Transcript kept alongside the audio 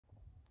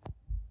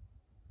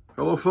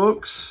Hello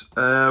folks,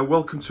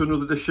 welcome to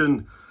another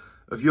edition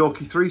of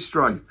Yorkie 3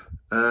 Stripe.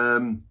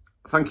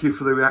 Thank you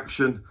for the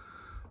reaction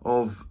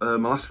of my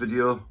last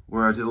video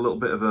where I did a little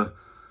bit of a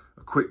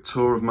quick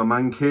tour of my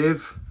man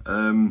cave,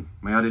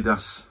 my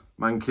Adidas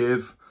Man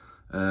Cave,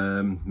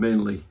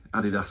 mainly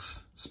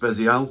Adidas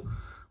Spezial,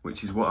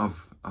 which is what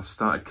I've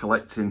started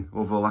collecting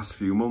over the last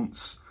few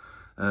months.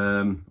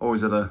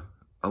 Always had a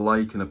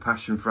like and a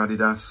passion for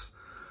Adidas,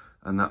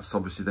 and that's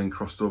obviously then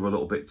crossed over a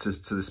little bit to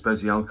the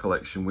Spezial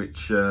collection,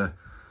 which is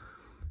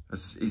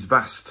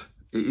vast.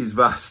 It is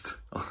vast.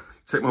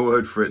 Take my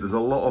word for it. There's a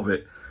lot of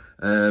it,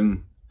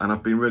 and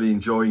I've been really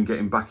enjoying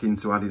getting back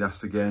into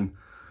Adidas again,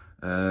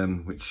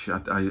 which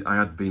I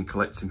had been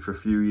collecting for a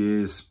few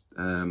years,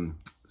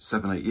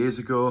 7-8 years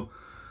ago,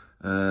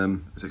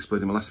 as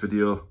explained in my last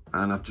video,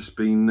 and I've just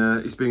been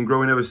it's been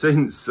growing ever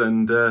since,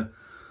 and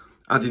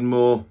adding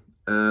more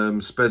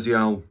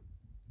Spezial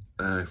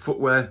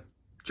footwear,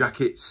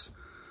 jackets,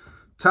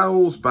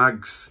 towels,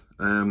 bags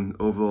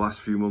over the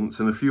last few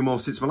months, and a few more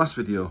since my last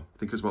video. I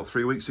think it was about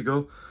 3 weeks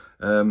ago.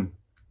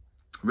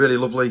 Really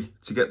lovely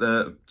to get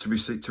there, to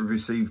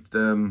receive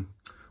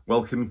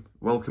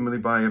welcomingly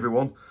by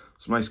everyone.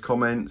 Some nice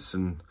comments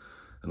and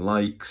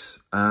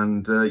likes,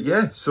 and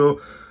yeah.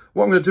 So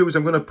what I'm going to do is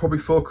I'm going to probably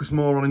focus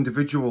more on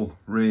individual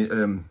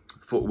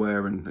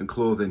footwear and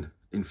clothing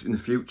in the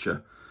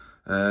future.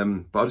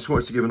 But I just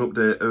wanted to give an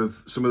update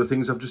of some of the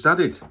things I've just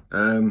added.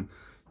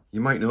 You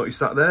might notice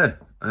that there.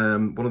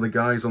 One of the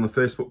guys on the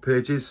Facebook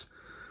pages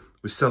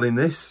was selling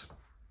this,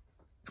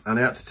 and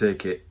I had to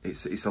take it.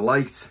 It's a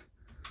light.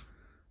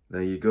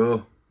 There you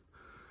go.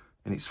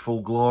 In its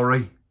full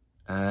glory.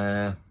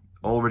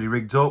 Already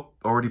rigged up,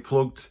 already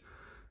plugged.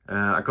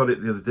 I got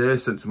it the other day,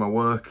 sent to my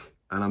work,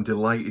 and I'm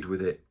delighted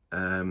with it.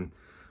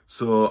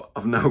 So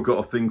I've now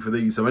got a thing for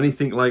these. So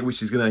anything like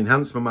which is going to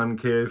enhance my man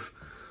cave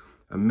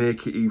and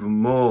make it even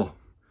more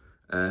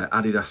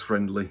Adidas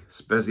friendly,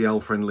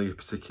 Spezial friendly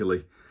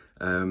particularly.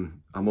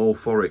 I'm all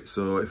for it.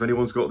 So if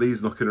anyone's got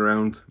these knocking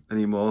around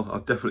anymore,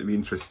 I'd definitely be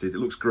interested. It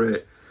looks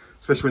great,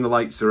 especially when the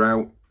lights are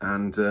out,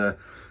 and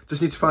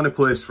just need to find a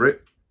place for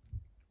it,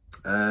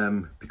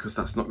 because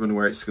that's not going to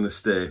where it's going to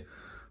stay.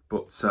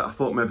 But I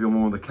thought maybe on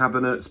one of the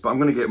cabinets, but I'm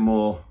going to get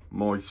more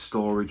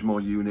storage,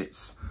 more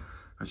units.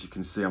 As you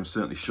can see, I'm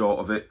certainly short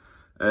of it.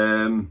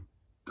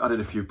 Added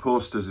a few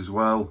posters as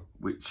well,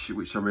 which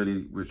I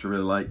really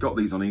like. Got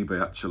these on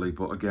eBay actually,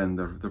 but again,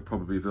 they're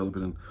probably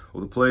available in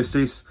other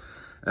places.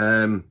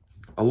 I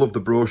love the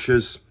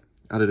brochures.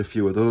 Added a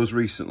few of those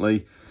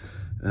recently.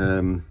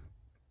 The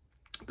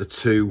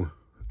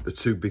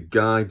two big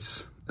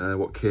guides,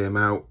 what came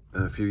out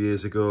a few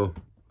years ago,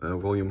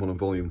 Volume 1 and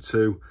Volume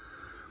 2.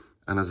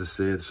 And as I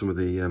say, some of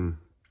the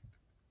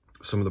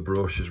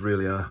brochures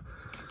really are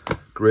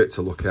great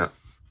to look at.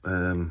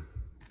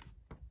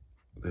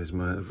 There's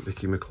my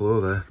Vicky McClure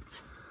there.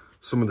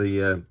 Some of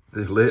the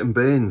Leighton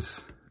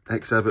Baines,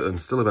 ex-Everton,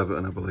 still of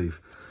Everton, I believe.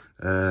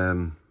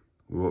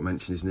 We won't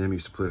mention his name, he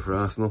used to play for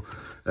Arsenal.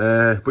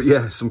 But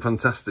yeah, some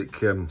fantastic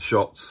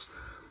shots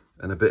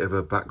and a bit of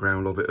a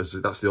background of it, as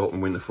that's the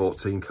Autumn-Winter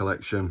 14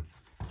 collection.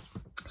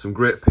 Some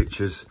great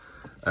pictures,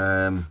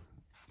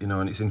 you know,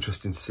 and it's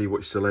interesting to see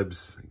which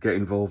celebs get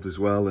involved as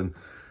well. And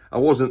I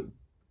wasn't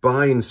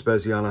buying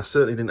Spezial, I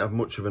certainly didn't have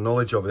much of a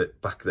knowledge of it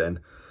back then.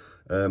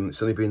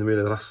 It's only been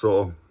really the last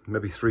sort of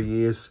maybe 3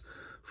 years,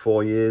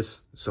 4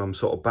 years. So I'm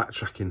sort of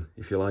backtracking,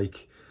 if you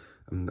like.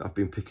 And I've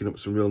been picking up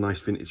some real nice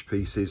vintage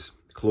pieces,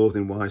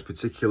 clothing wise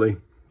particularly.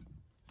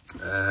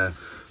 The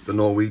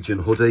Norwegian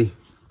hoodie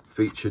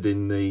featured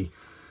in the,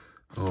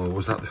 oh,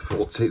 was that the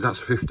 14th? That's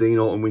 15,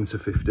 Autumn Winter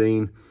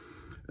 15.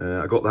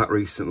 I got that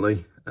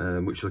recently,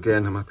 which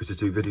again I'm happy to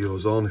do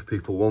videos on if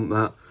people want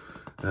that.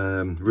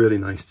 Really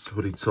nice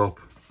hoodie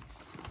top,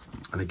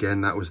 and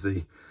again that was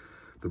the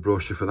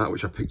brochure for that,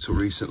 which I picked up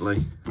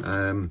recently.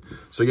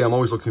 So yeah, I'm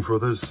always looking for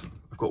others.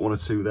 I've got 1 or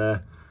 2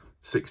 there.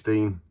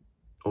 16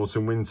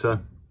 Autumn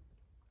Winter,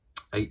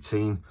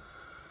 18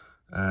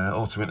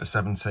 Autumn Winter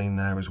 17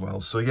 there as well.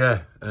 So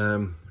yeah,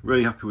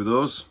 really happy with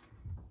those.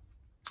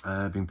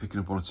 I've been picking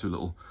up 1 or 2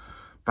 little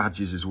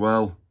badges as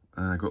well.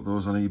 Got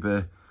those on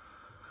eBay.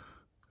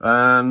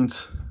 And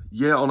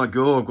yeah, on I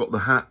go. I've got the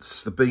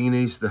hats, the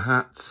beanies, the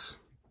hats,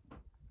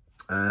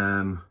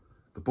 the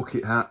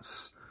bucket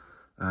hats.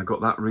 I got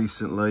that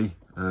recently.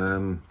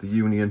 The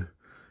Union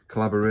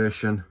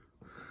collaboration.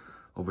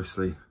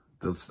 Obviously,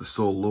 the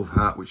Soul Love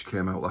hat, which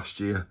came out last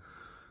year,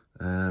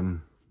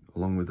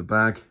 along with the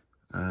bag.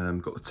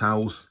 Got the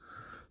towels.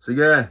 So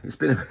yeah, it's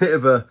been a bit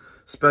of a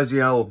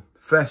Spezial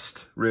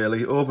fest,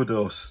 really,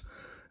 overdose.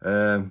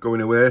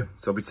 Going away,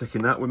 so I'll be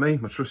taking that with me,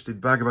 my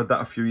trusted bag. I've had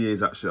that a few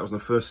years actually. That was my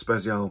first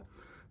Spezial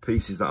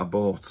pieces that I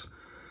bought,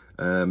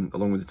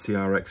 along with the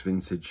TRX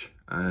vintage.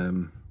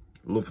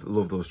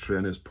 Love those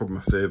trainers, probably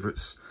my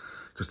favourites,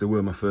 because they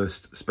were my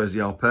first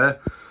Spezial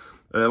pair.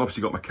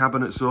 Obviously got my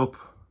cabinets up.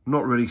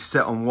 Not really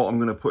set on what I'm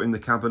going to put in the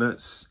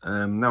cabinets.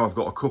 Now I've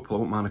got a couple, I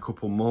won't mind a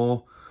couple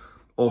more,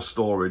 or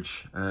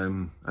storage. I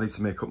need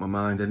to make up my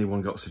mind.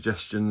 Anyone got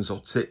suggestions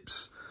or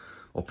tips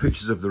or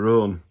pictures of their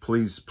own,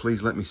 please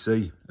let me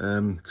see,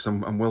 because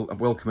I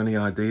welcome any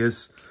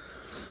ideas.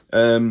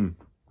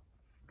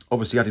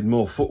 Obviously added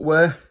more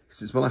footwear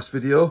since my last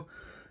video.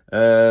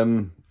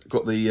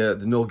 Got the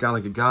Noel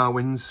Gallagher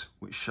Garwins,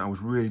 which I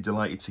was really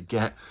delighted to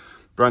get,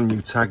 brand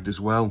new tagged as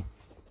well.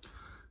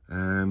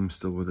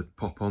 Still with the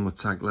pop on the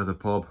tag, leather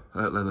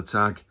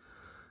tag.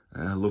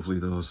 Lovely,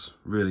 those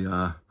really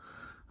are,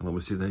 and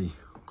obviously they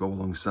go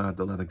alongside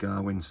the leather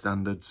Garwin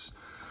standards.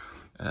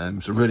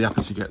 So really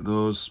happy to get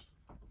those.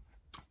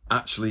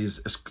 Actually,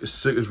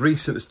 as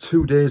recent as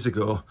 2 days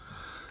ago,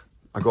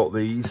 I got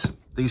these.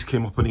 These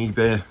came up on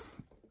eBay,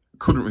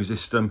 couldn't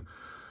resist them.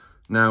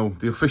 Now,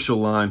 the official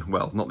line,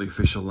 well, not the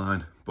official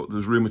line, but there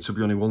was rumoured to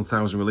be only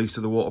 1,000 released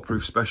of the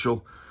waterproof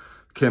special.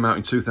 Came out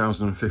in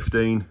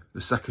 2015,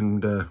 the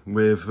second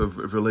wave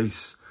of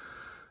release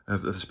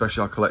of the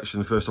Spezial collection.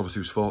 The first obviously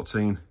was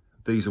 14.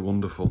 These are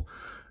wonderful.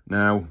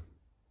 Now,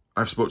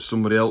 I've spoke to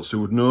somebody else who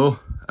would know,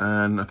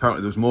 and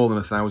apparently there was more than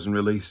 1,000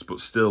 released,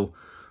 but still,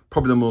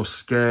 probably the most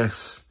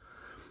scarce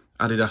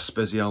Adidas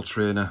Spezial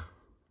trainer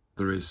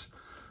there is.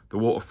 The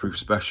waterproof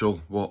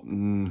special, what,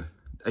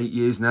 8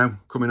 years now,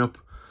 coming up,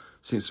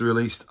 since they're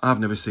released. I've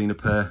never seen a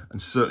pair,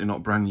 and certainly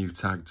not brand new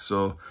tagged.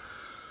 So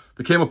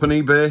they came up on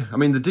eBay. I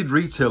mean, they did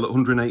retail at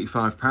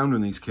 £185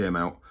 when these came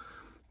out.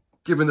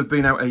 Given they've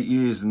been out 8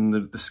 years and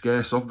the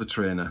scarce of the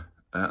trainer,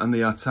 and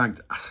they are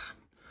tagged,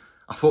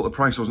 I thought the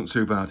price wasn't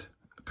too bad.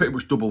 Pretty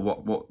much double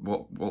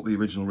what the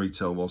original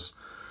retail was.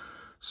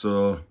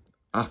 So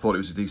I thought it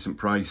was a decent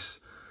price.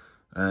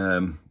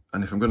 And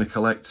if I'm going to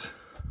collect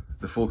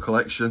the full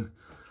collection,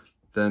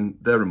 then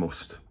they're a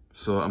must.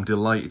 So I'm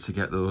delighted to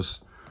get those.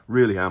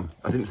 Really am.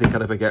 I didn't think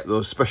I'd ever get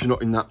those, especially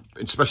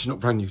not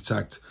brand new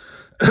tagged.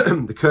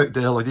 The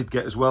Kirkdale I did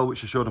get as well,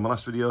 which I showed in my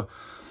last video.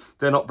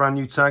 They're not brand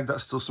new tagged.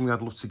 That's still something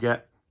I'd love to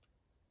get.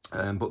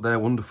 But they're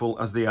wonderful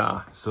as they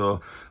are.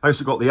 So I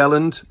also got the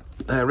Elland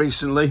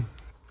recently.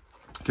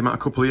 Came out a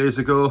couple of years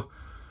ago.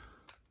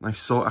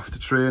 Nice sought after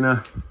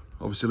trainer.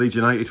 Obviously Leeds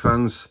United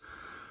fans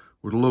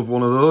would love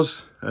one of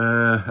those.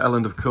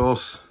 Elland, of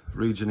course,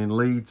 region in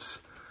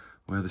Leeds,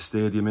 where the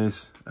stadium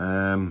is.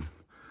 Been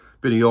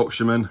a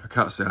Yorkshireman. I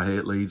can't say I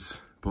hate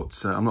Leeds,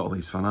 but I'm not a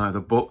Leeds fan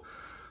either. But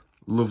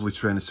lovely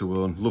trainer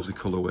to own, lovely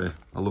colourway.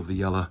 I love the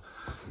yellow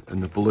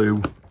and the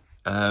blue.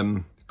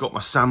 Got my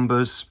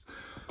Sambas.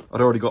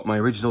 I'd already got my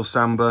original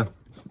Samba.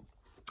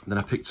 Then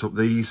I picked up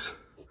these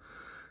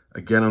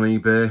again on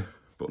eBay,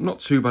 but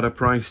not too bad a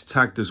price,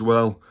 tagged as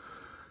well.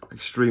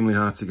 Extremely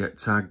hard to get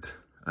tagged.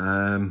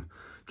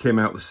 Came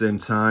out at the same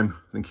time.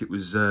 I think it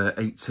was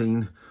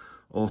 18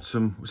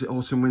 autumn. Was it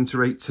autumn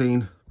winter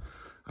 18?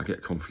 I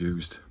get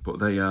confused, but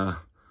they are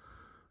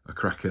a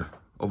cracker.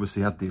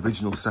 Obviously had the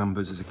original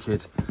Sambas as a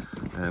kid,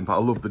 but I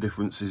love the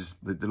differences,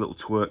 the little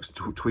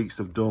tweaks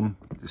they've done,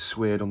 the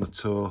suede on the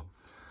toe,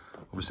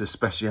 obviously a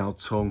Spezial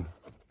tongue,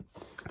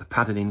 the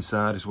padding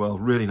inside as well,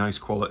 really nice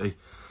quality.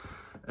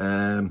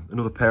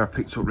 Another pair I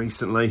picked up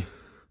recently,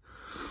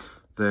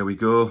 there we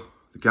go,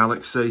 the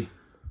Galaxy.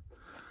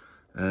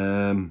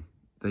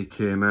 They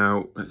came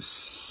out, let's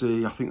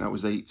see, I think that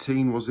was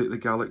 18, was it, the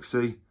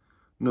Galaxy?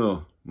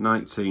 No,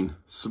 19,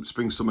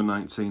 spring summer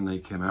 19 they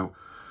came out.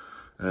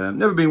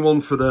 Never been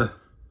one for the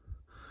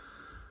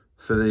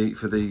what do you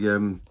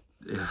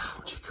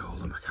call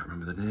them? I can't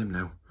remember the name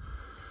now.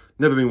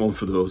 Never been one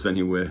for those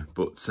anyway,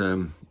 but if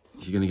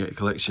you're going to get a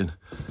collection,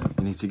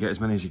 you need to get as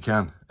many as you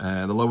can.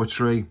 The Lower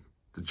Tree,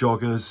 the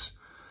Joggers,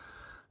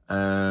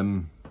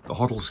 the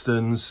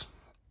Hoddlestons,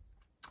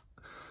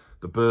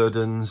 the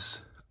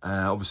Burdens,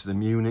 obviously the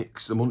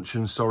Munichs, the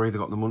Munchens, sorry,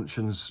 they've got the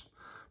Munchens,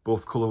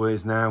 both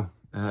colourways now.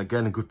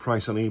 Again, a good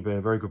price on eBay,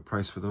 a very good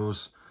price for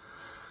those.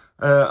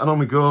 And on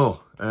we go.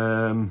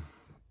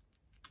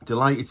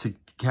 Delighted to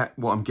get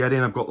what I'm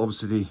getting. I've got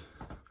obviously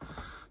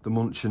the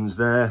Munchens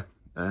there,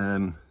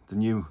 the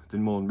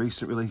more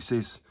recent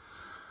releases,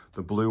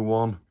 the blue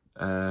one,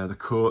 the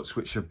coats,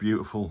 which are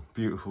beautiful,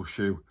 beautiful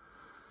shoe.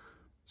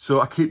 So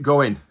I keep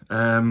going.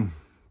 The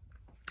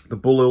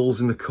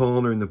Bullels in the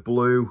corner in the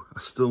blue. I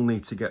still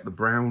need to get the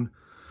brown.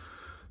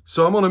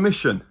 So I'm on a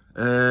mission.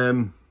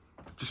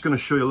 Just going to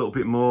show you a little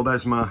bit more.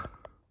 There's some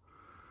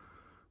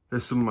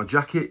of my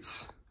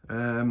jackets,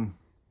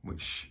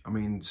 which, I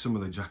mean, some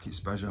of the jackets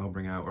Spezial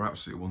bring out are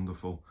absolutely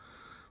wonderful.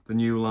 The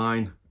new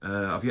line,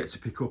 I've yet to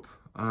pick up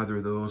either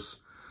of those.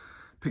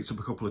 Picked up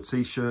a couple of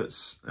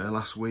t-shirts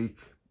last week.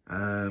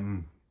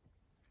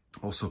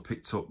 Also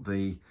picked up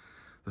the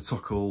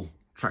Tockle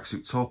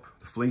tracksuit top,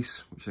 the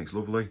fleece, which I think's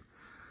lovely.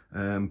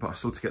 But I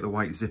still to get the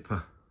white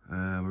zipper.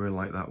 I really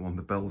like that one,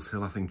 the Bells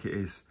Hill, I think it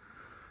is.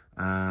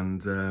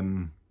 And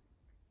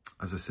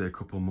as I say, a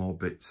couple more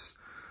bits.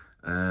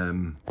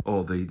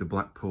 Or the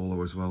black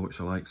polo as well, which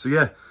I like. So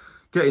yeah,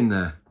 getting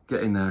there.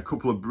 A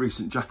couple of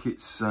recent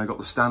jackets. I got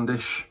the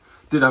Standish.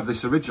 Did have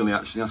this originally,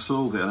 actually. I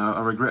sold it, and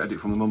I regretted it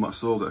from the moment I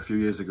sold it a few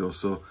years ago.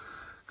 So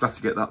glad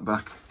to get that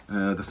back.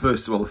 The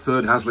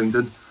third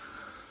Haslingden.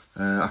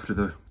 After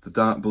the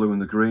dark blue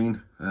and the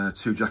green.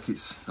 2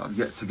 jackets that I've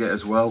yet to get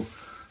as well.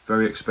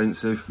 Very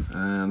expensive,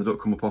 and they don't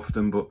come up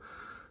often, but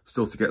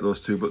Still to get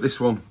those two, but this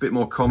one, a bit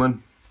more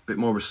common, a bit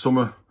more of a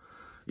summer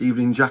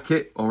evening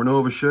jacket or an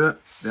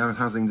overshirt, the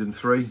Haslingden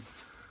 3.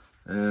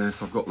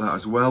 So I've got that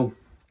as well.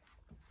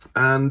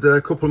 And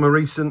a couple of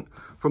my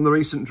from the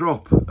recent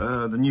drop,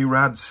 the new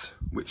Rads,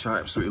 which I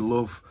absolutely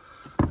love,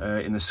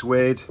 in the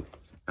suede.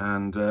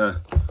 And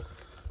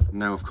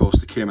now, of course,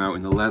 they came out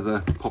in the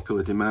leather,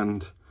 popular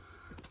demand.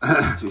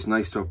 So it's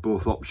nice to have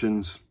both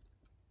options.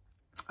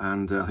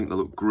 And I think they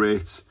look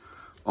great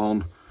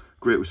on,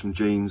 great with some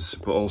jeans,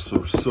 but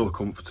also so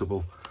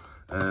comfortable.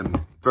 I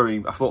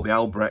thought the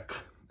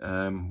Albrecht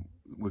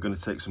were going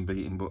to take some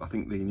beating, but I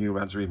think the new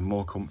Rads are even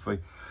more comfy.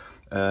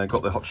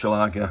 Got the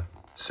Hotschelager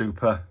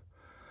Super,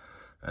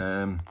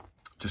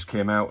 just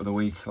came out of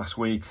the last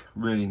week.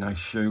 Really nice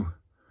shoe,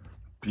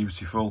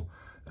 beautiful.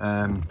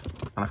 And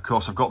of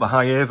course I've got the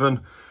High Haven,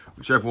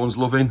 which everyone's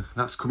loving.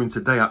 That's coming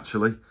today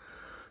actually,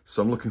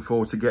 so I'm looking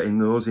forward to getting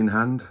those in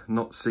hand.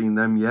 Not seen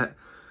them yet.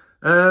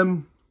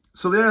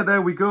 So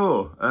there we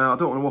go. I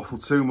don't want to waffle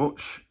too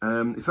much.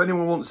 If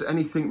anyone wants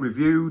anything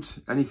reviewed,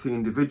 anything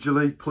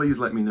individually, please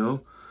let me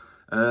know.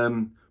 But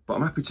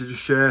I'm happy to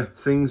just share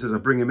things as I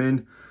bring them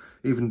in,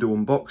 even do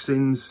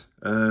unboxings.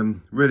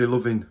 Really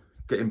loving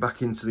getting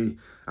back into the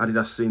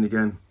Adidas scene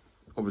again.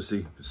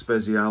 Obviously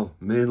Spezial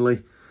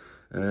mainly,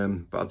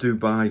 but I do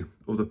buy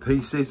other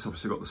pieces.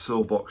 Obviously got the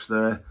sole box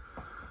there.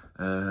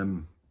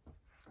 I've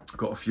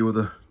got a few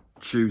other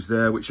shoes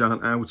there which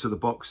aren't out of the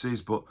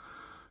boxes, but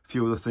a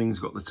few other things.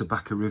 Got the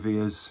Tobacco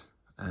Riviers,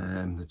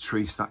 the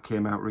Trees that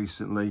came out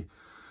recently.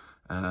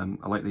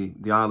 I like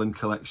the Ireland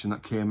collection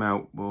that came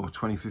out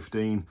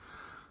 2015.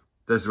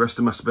 There's the rest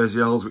of my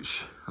Spezials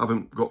which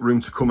haven't got room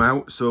to come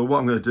out. So what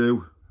I'm going to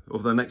do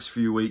over the next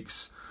few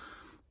weeks,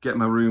 get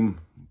my room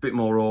a bit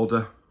more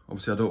order.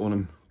 Obviously I don't want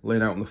them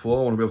laying out on the floor.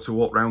 I want to be able to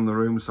walk around the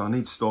room, so I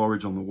need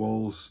storage on the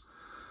walls.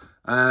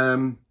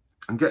 And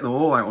get them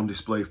all out on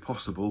display if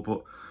possible,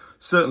 but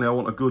certainly I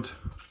want a good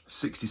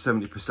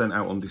 60-70%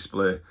 out on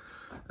display.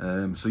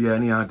 So yeah,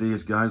 any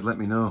ideas guys, let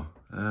me know.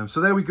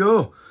 So there we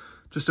go,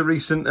 just a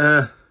recent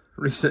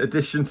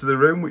addition to the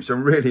room, which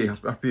I'm really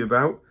happy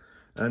about.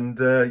 And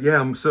yeah,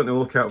 I'm certainly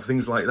looking out for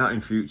things like that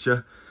in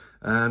future.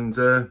 And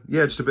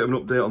yeah, just a bit of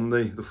an update on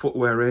the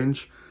footwear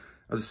range.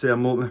 As I say,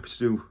 I'm more than happy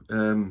to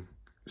do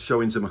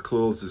showings of my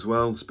clothes as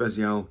well.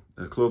 Spezial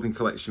clothing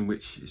collection,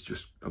 which is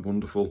just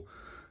wonderful.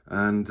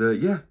 And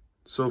yeah,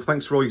 so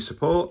thanks for all your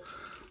support.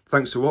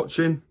 Thanks for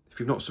watching. If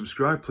you've not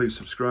subscribed, please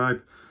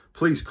subscribe.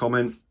 Please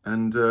comment.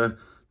 And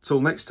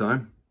till next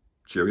time,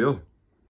 cheerio.